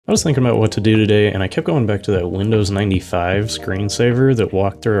I was thinking about what to do today, and I kept going back to that Windows 95 screensaver that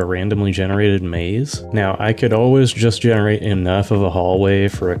walked through a randomly generated maze. Now, I could always just generate enough of a hallway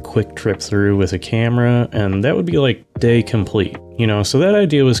for a quick trip through with a camera, and that would be like day complete, you know, so that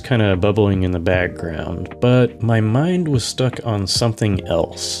idea was kind of bubbling in the background, but my mind was stuck on something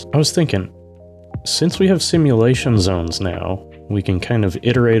else. I was thinking, since we have simulation zones now, we can kind of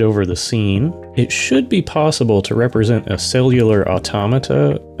iterate over the scene. It should be possible to represent a cellular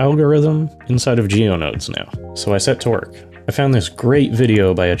automata algorithm inside of Geonodes now. So I set to work. I found this great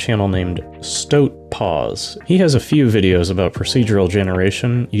video by a channel named Pause. He has a few videos about procedural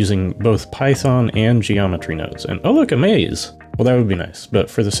generation using both Python and geometry nodes. And oh look, a maze! Well, that would be nice. But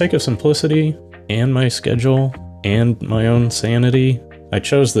for the sake of simplicity, and my schedule, and my own sanity, I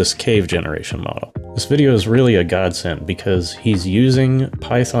chose this cave generation model. This video is really a godsend because he's using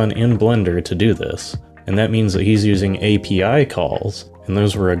Python in Blender to do this, and that means that he's using API calls, and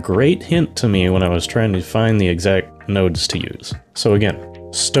those were a great hint to me when I was trying to find the exact nodes to use. So again,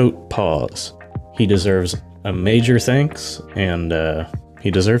 Pause. He deserves a major thanks, and he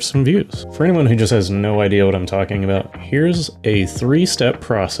deserves some views. For anyone who just has no idea what I'm talking about, here's a 3-step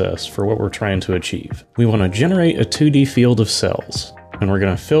process for what we're trying to achieve. We want to generate a 2D field of cells, and we're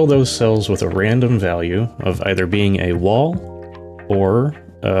going to fill those cells with a random value of either being a wall or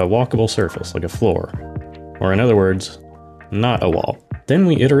a walkable surface, like a floor. Or in other words, not a wall. Then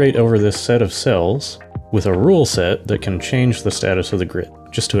we iterate over this set of cells with a rule set that can change the status of the grid.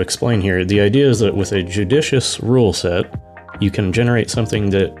 Just to explain here, the idea is that with a judicious rule set, you can generate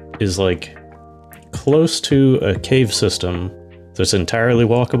something that is like close to a cave system that's entirely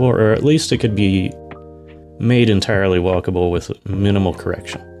walkable, or at least it could be made entirely walkable with minimal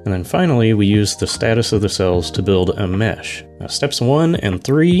correction. And then finally, we use the status of the cells to build a mesh. Now, steps 1 and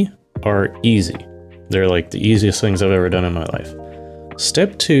 3 are easy. They're like the easiest things I've ever done in my life.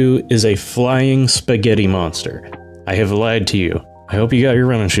 Step 2 is a flying spaghetti monster. I have lied to you. I hope you got your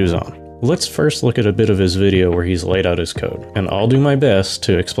running shoes on. Let's first look at a bit of his video where he's laid out his code, and I'll do my best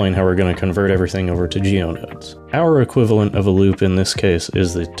to explain how we're going to convert everything over to Geonodes. Our equivalent of a loop in this case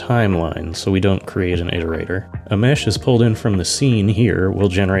is the timeline, so we don't create an iterator. A mesh is pulled in from the scene here, we'll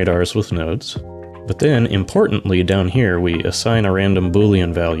generate ours with nodes. But then, importantly, down here we assign a random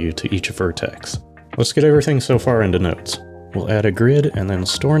boolean value to each vertex. Let's get everything so far into nodes. We'll add a grid and then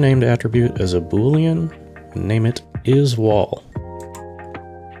store named attribute as a boolean, and name it isWall,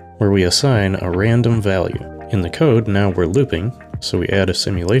 where we assign a random value. In the code, now we're looping, so we add a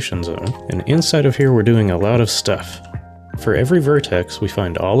simulation zone, and inside of here we're doing a lot of stuff. For every vertex, we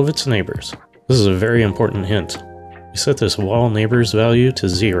find all of its neighbors. This is a very important hint. We set this wall neighbors value to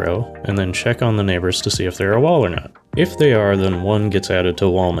 0, and then check on the neighbors to see if they're a wall or not. If they are, then 1 gets added to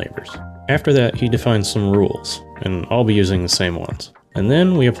wall neighbors. After that, he defines some rules, and I'll be using the same ones. And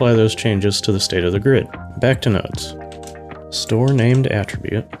then we apply those changes to the state of the grid. Back to nodes. Store named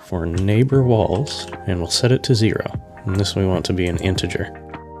attribute for neighbor walls, and we'll set it to 0. And this we want to be an integer.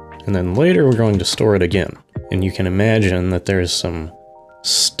 And then later we're going to store it again. And you can imagine that there's some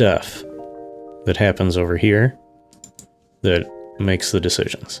stuff that happens over here that makes the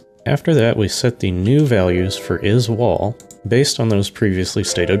decisions. After that, we set the new values for isWall based on those previously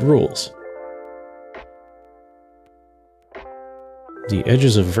stated rules. The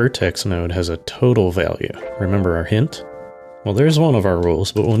edges of vertex node has a total value. Remember our hint? Well, there's one of our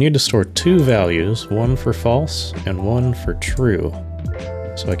rules, but we'll need to store 2 values, one for false and one for true.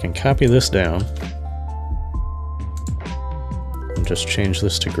 So I can copy this down and just change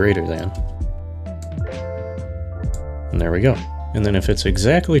this to greater than. And there we go. And then if it's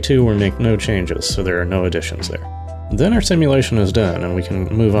exactly 2, we'll make no changes, so there are no additions there. Then our simulation is done and we can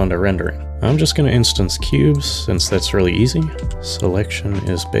move on to rendering. I'm just going to instance cubes since that's really easy. Selection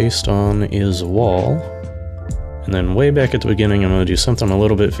is based on isWall. And then way back at the beginning, I'm going to do something a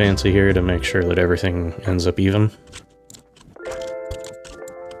little bit fancy here to make sure that everything ends up even.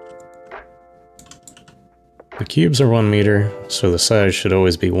 The cubes are 1 meter, so the size should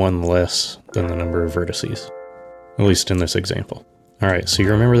always be 1 less than the number of vertices. At least in this example. Alright, so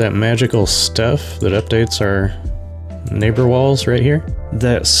you remember that magical stuff that updates our neighbor walls right here?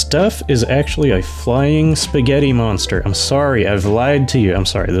 That stuff is actually a flying spaghetti monster. I'm sorry, I've lied to you. I'm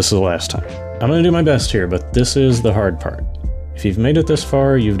sorry, this is the last time. I'm gonna do my best here, but this is the hard part. If you've made it this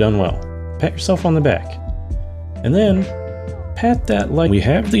far, you've done well. Pat yourself on the back. And then, pat that like. We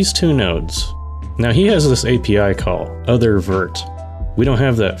have these 2 nodes. Now he has this API call, othervert. We don't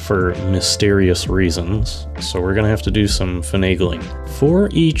have that for mysterious reasons, so we're gonna have to do some finagling. For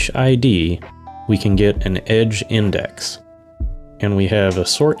each ID, we can get an edge index. And we have a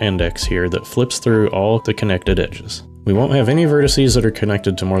sort index here that flips through all the connected edges. We We won't have any vertices that are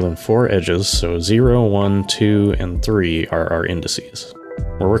connected to more than 4 edges, so 0, 1, 2, and 3 are our indices.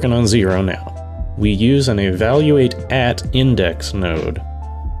 We're working on 0 now. We use an evaluate at index node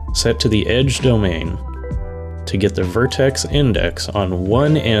set to the edge domain to get the vertex index on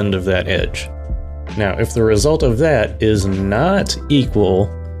one end of that edge. Now, if the result of that is not equal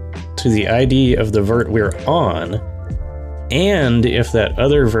to the ID of the vert we're on, and if that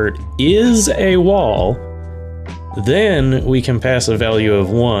other vert is a wall, then we can pass a value of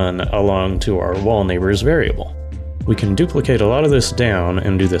 1 along to our wall neighbor's variable. We can duplicate a lot of this down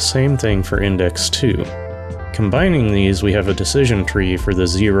and do the same thing for index 2. Combining these, we have a decision tree for the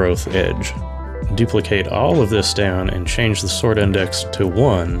 0th edge. Duplicate all of this down and change the sort index to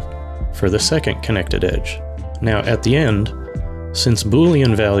 1 for the second connected edge. Now at the end, since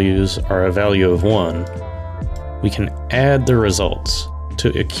Boolean values are a value of 1, we can add the results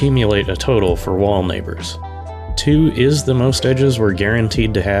to accumulate a total for wall neighbors. 2 is the most edges we're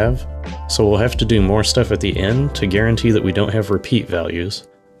guaranteed to have, so we'll have to do more stuff at the end to guarantee that we don't have repeat values.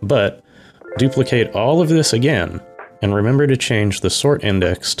 But duplicate all of this again, and remember to change the sort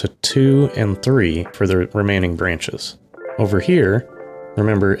index to 2 and 3 for the remaining branches. Over here,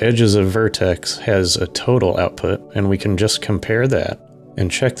 remember edges of vertex has a total output, and we can just compare that and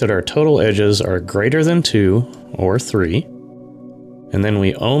check that our total edges are greater than 2 or 3, and then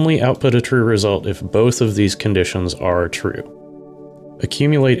we only output a true result if both of these conditions are true.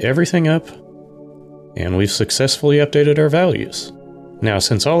 Accumulate everything up, and we've successfully updated our values. Now,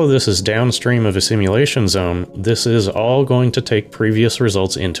 since all of this is downstream of a simulation zone, this is all going to take previous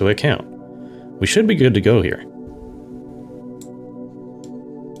results into account. We should be good to go here.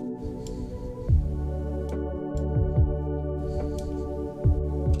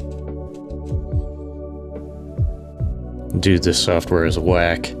 Dude, this software is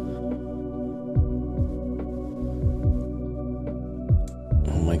whack.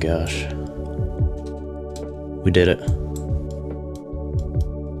 Oh my gosh. We did it.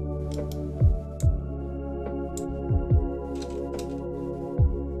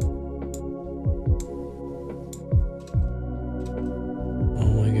 Oh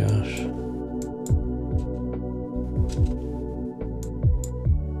my gosh.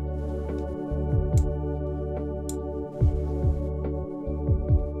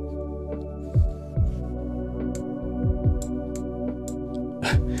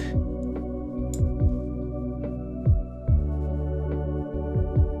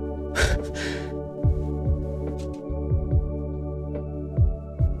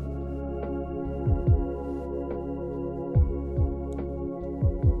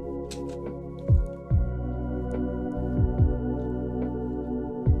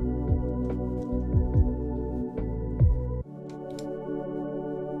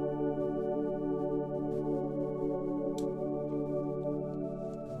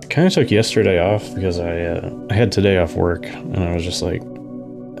 Kind of took yesterday off because I had today off work, and I was just like,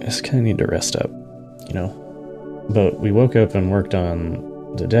 I just kind of need to rest up, you know? But we woke up and worked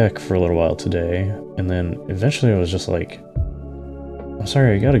on the deck for a little while today, and then eventually I was just like, I'm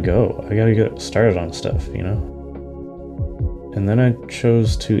sorry, I gotta go. I gotta get started on stuff, you know? And then I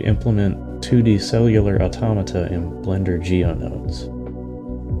chose to implement 2D cellular automata in Blender Geonodes.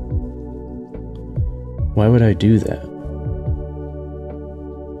 Why would I do that?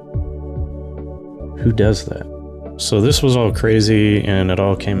 Who does that? So this was all crazy, and it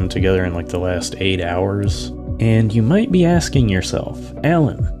all came together in like the last 8 hours. And you might be asking yourself,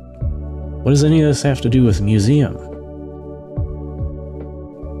 Alan, what does any of this have to do with museum?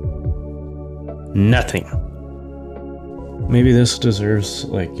 Nothing. Maybe this deserves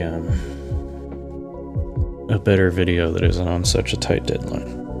like a better video that isn't on such a tight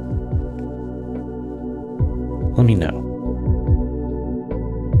deadline. Let me know.